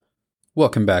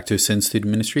Welcome back to Sin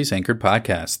Student Ministries Anchored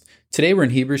Podcast. Today we're in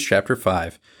Hebrews chapter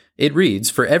 5. It reads,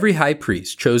 "For every high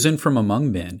priest chosen from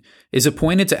among men is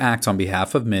appointed to act on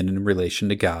behalf of men in relation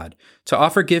to God, to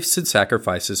offer gifts and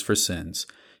sacrifices for sins.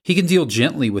 He can deal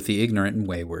gently with the ignorant and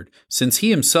wayward, since he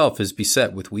himself is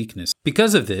beset with weakness.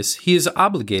 Because of this, he is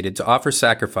obligated to offer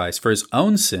sacrifice for his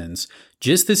own sins,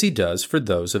 just as he does for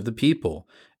those of the people.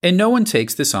 And no one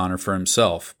takes this honor for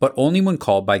himself, but only when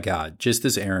called by God, just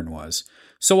as Aaron was.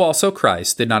 So also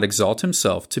Christ did not exalt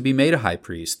himself to be made a high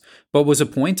priest, but was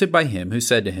appointed by him who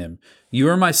said to him, 'You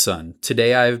are my son,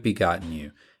 today I have begotten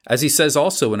you.' As he says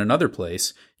also in another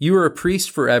place, 'You are a priest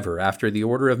forever after the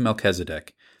order of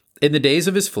Melchizedek.' In the days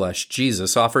of his flesh,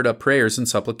 Jesus offered up prayers and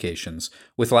supplications,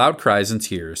 with loud cries and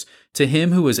tears, to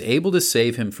him who was able to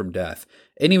save him from death,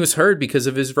 and he was heard because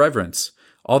of his reverence.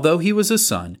 Although he was a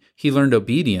son, he learned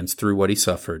obedience through what he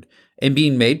suffered. And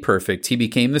being made perfect, he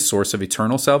became the source of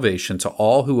eternal salvation to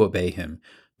all who obey him,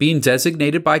 being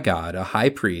designated by God a high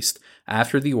priest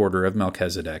after the order of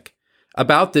Melchizedek.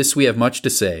 About this we have much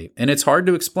to say, and it's hard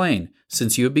to explain,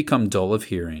 since you have become dull of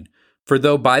hearing. For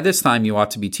though by this time you ought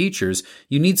to be teachers,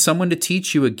 you need someone to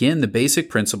teach you again the basic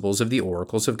principles of the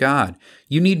oracles of God.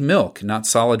 You need milk, not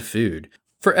solid food.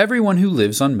 For everyone who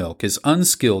lives on milk is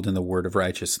unskilled in the word of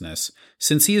righteousness,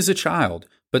 since he is a child,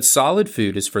 but solid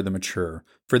food is for the mature,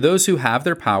 for those who have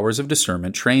their powers of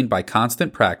discernment trained by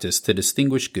constant practice to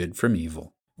distinguish good from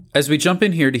evil." As we jump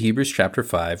in here to Hebrews chapter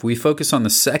 5, we focus on the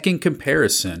second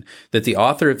comparison that the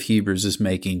author of Hebrews is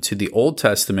making to the Old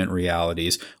Testament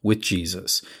realities with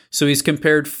Jesus. So he's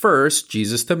compared first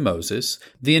Jesus to Moses,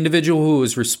 the individual who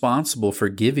was responsible for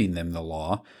giving them the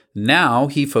law. Now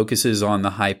he focuses on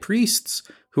the high priests,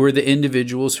 who are the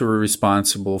individuals who are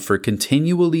responsible for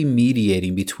continually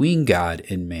mediating between God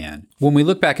and man. When we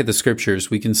look back at the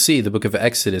scriptures, we can see the book of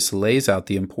Exodus lays out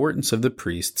the importance of the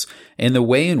priests and the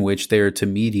way in which they are to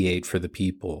mediate for the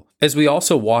people. As we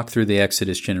also walk through the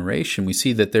Exodus generation, we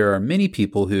see that there are many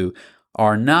people who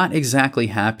are not exactly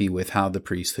happy with how the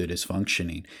priesthood is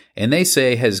functioning. And they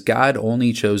say, has God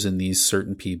only chosen these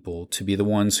certain people to be the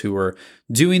ones who are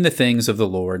doing the things of the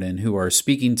Lord and who are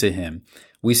speaking to him?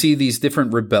 We see these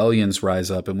different rebellions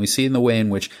rise up, and we see in the way in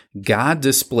which God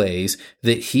displays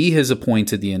that he has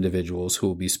appointed the individuals who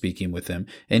will be speaking with him,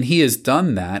 and he has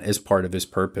done that as part of his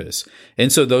purpose.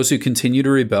 And so those who continue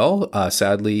to rebel,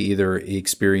 sadly, either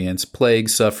experience plague,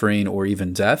 suffering, or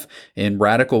even death in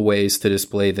radical ways to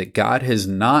display that God has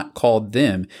not called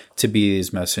them to be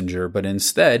his messenger, but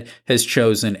instead has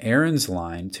chosen Aaron's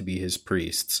line to be his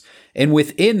priests. And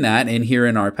within that, and here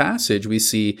in our passage, we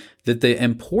see that the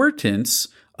importance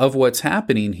of what's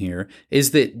happening here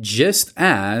is that just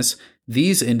as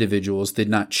these individuals did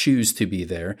not choose to be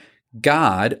there,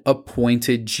 God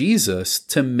appointed Jesus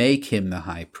to make him the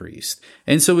high priest.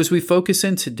 And so as we focus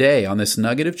in today on this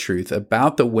nugget of truth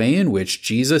about the way in which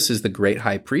Jesus is the great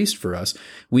high priest for us,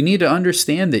 we need to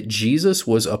understand that Jesus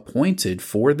was appointed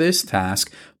for this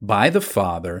task by the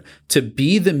Father to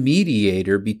be the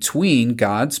mediator between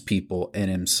God's people and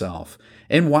himself.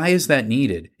 And why is that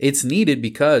needed? It's needed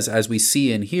because, as we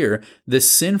see in here, the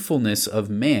sinfulness of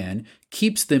man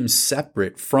keeps them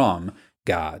separate from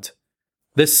God.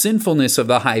 The sinfulness of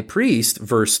the high priest,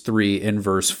 verse 3 and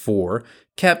verse 4,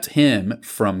 kept him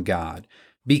from God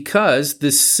because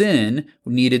the sin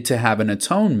needed to have an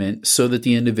atonement so that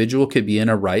the individual could be in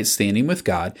a right standing with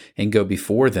God and go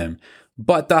before them.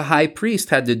 But the high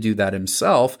priest had to do that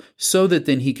himself so that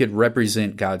then he could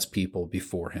represent God's people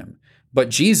before him. But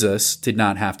Jesus did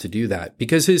not have to do that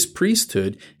because his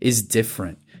priesthood is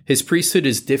different. His priesthood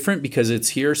is different because it's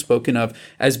here spoken of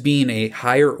as being a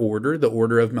higher order, the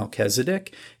order of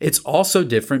Melchizedek. It's also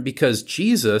different because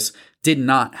Jesus did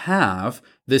not have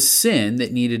the sin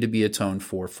that needed to be atoned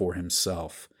for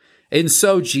himself. And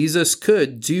so Jesus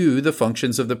could do the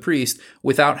functions of the priest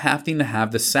without having to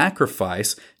have the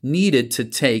sacrifice needed to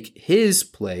take his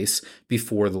place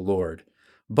before the Lord.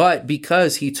 But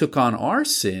because he took on our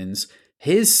sins,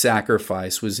 his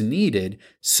sacrifice was needed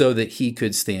so that he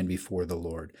could stand before the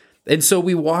Lord. And so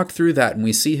we walk through that and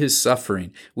we see his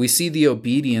suffering. We see the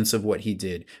obedience of what he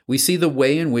did. We see the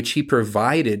way in which he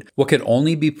provided what could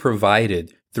only be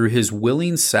provided through his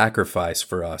willing sacrifice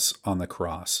for us on the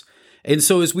cross. And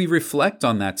so as we reflect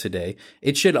on that today,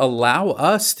 it should allow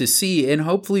us to see, and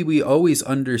hopefully we always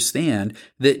understand,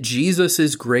 that Jesus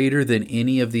is greater than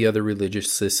any of the other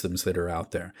religious systems that are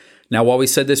out there. Now, while we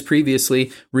said this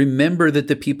previously, remember that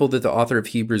the people that the author of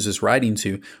Hebrews is writing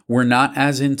to were not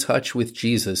as in touch with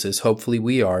Jesus as hopefully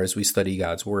we are as we study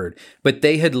God's word, but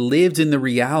they had lived in the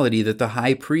reality that the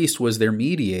high priest was their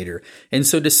mediator. And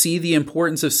so to see the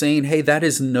importance of saying, hey, that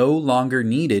is no longer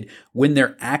needed when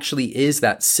there actually is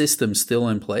that system system still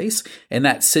in place and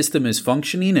that system is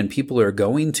functioning and people are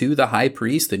going to the high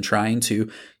priest and trying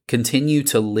to continue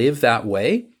to live that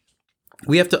way,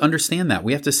 we have to understand that.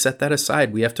 We have to set that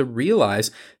aside. We have to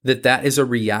realize that that is a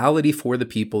reality for the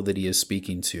people that he is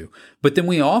speaking to. But then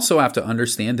we also have to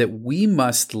understand that we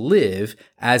must live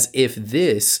as if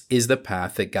this is the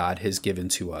path that God has given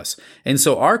to us. And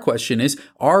so our question is,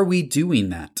 are we doing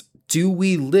that? Do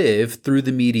we live through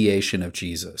the mediation of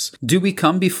Jesus? Do we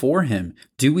come before him?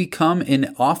 Do we come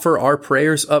and offer our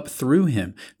prayers up through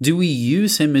him? Do we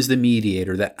use him as the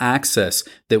mediator, the access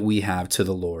that we have to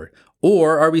the Lord?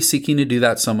 Or are we seeking to do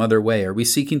that some other way? Are we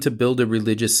seeking to build a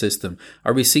religious system?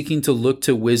 Are we seeking to look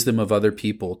to wisdom of other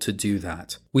people to do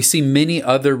that? We see many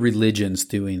other religions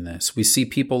doing this. We see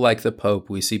people like the Pope.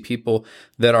 We see people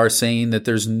that are saying that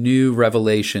there's new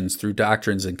revelations through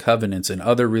doctrines and covenants and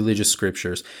other religious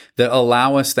scriptures that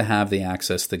allow us to have the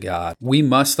access to God. We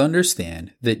must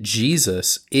understand that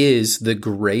Jesus is the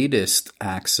greatest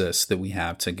access that we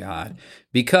have to God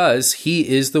because he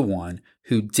is the one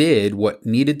who did what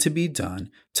needed to be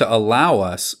done to allow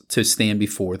us to stand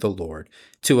before the Lord,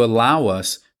 to allow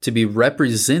us to be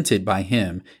represented by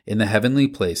him in the heavenly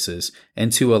places,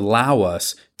 and to allow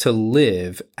us to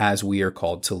live as we are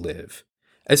called to live.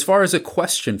 As far as a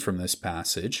question from this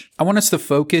passage, I want us to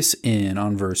focus in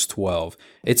on verse 12.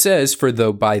 It says, "For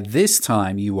though by this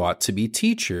time you ought to be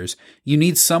teachers, you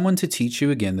need someone to teach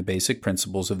you again the basic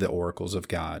principles of the oracles of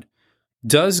God."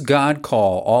 Does God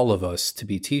call all of us to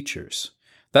be teachers?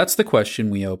 That's the question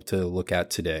we hope to look at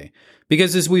today.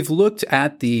 Because as we've looked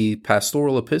at the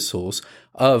pastoral epistles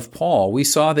of Paul, we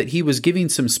saw that he was giving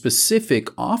some specific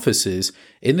offices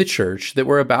in the church that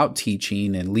were about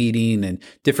teaching and leading and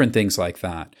different things like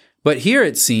that. But here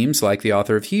it seems like the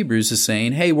author of Hebrews is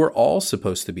saying, hey, we're all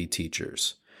supposed to be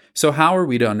teachers. So how are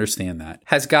we to understand that?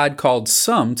 Has God called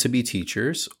some to be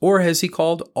teachers, or has he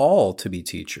called all to be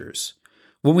teachers?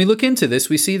 When we look into this,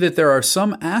 we see that there are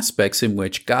some aspects in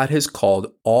which God has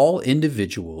called all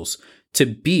individuals to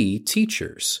be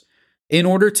teachers. In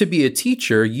order to be a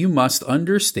teacher, you must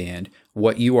understand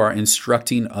what you are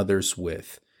instructing others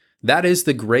with. That is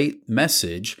the great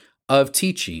message of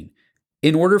teaching.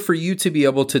 In order for you to be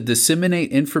able to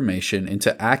disseminate information and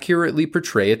to accurately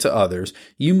portray it to others,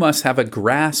 you must have a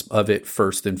grasp of it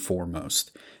first and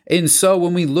foremost. And so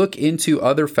when we look into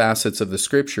other facets of the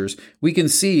scriptures, we can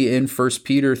see in 1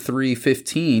 Peter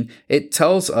 3:15, it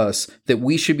tells us that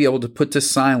we should be able to put to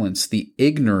silence the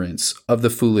ignorance of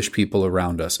the foolish people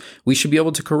around us. We should be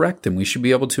able to correct them. We should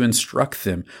be able to instruct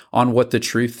them on what the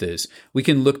truth is. We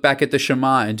can look back at the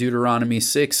Shema in Deuteronomy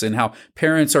 6 and how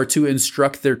parents are to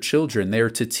instruct their children. They are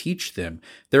to teach them.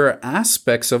 There are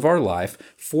aspects of our life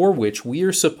for which we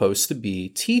are supposed to be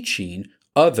teaching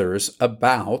others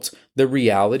about the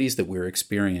realities that we're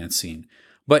experiencing.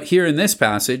 But here in this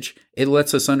passage, it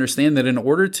lets us understand that in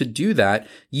order to do that,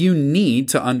 you need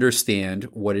to understand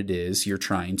what it is you're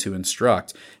trying to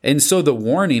instruct. And so the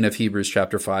warning of Hebrews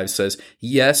chapter 5 says,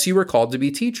 yes, you are called to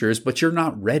be teachers, but you're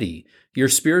not ready. You're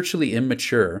spiritually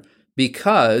immature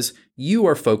because you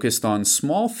are focused on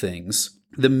small things,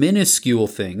 the minuscule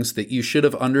things that you should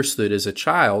have understood as a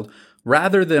child,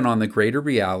 rather than on the greater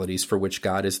realities for which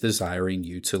God is desiring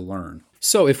you to learn.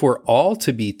 So if we're all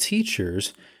to be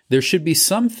teachers, there should be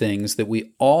some things that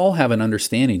we all have an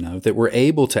understanding of that we're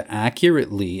able to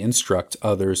accurately instruct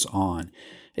others on.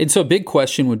 And so a big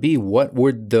question would be, what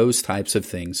would those types of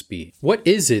things be? What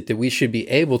is it that we should be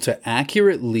able to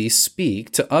accurately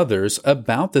speak to others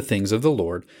about the things of the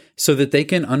Lord so that they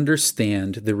can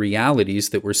understand the realities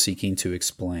that we're seeking to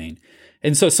explain?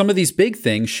 And so some of these big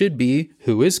things should be,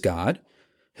 who is God?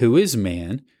 Who is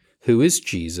man? Who is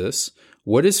Jesus?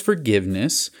 What is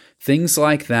forgiveness? Things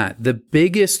like that. The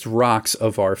biggest rocks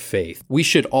of our faith. We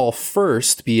should all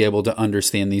first be able to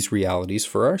understand these realities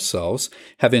for ourselves,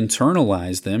 have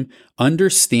internalized them,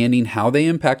 understanding how they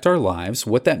impact our lives,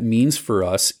 what that means for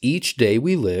us each day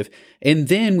we live, and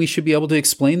then we should be able to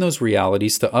explain those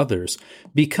realities to others,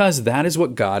 because that is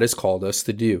what God has called us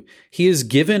to do. He has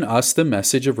given us the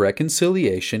message of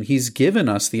reconciliation. He's given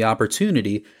us the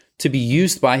opportunity to be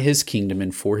used by his kingdom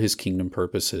and for his kingdom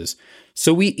purposes.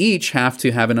 So we each have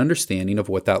to have an understanding of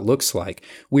what that looks like.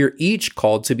 We're each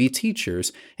called to be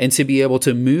teachers and to be able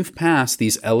to move past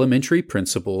these elementary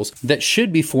principles that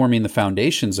should be forming the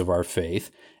foundations of our faith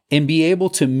and be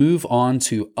able to move on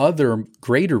to other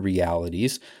greater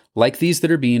realities like these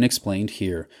that are being explained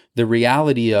here. the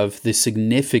reality of the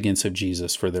significance of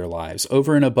Jesus for their lives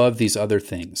over and above these other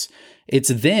things. It's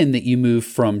then that you move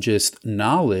from just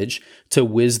knowledge to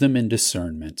wisdom and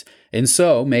discernment. And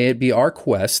so may it be our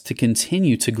quest to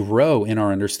continue to grow in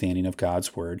our understanding of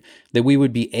God's word, that we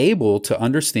would be able to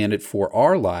understand it for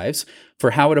our lives,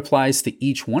 for how it applies to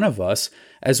each one of us,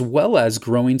 as well as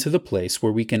growing to the place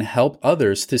where we can help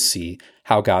others to see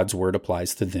how God's word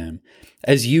applies to them.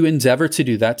 As you endeavor to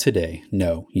do that today,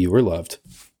 know you are loved.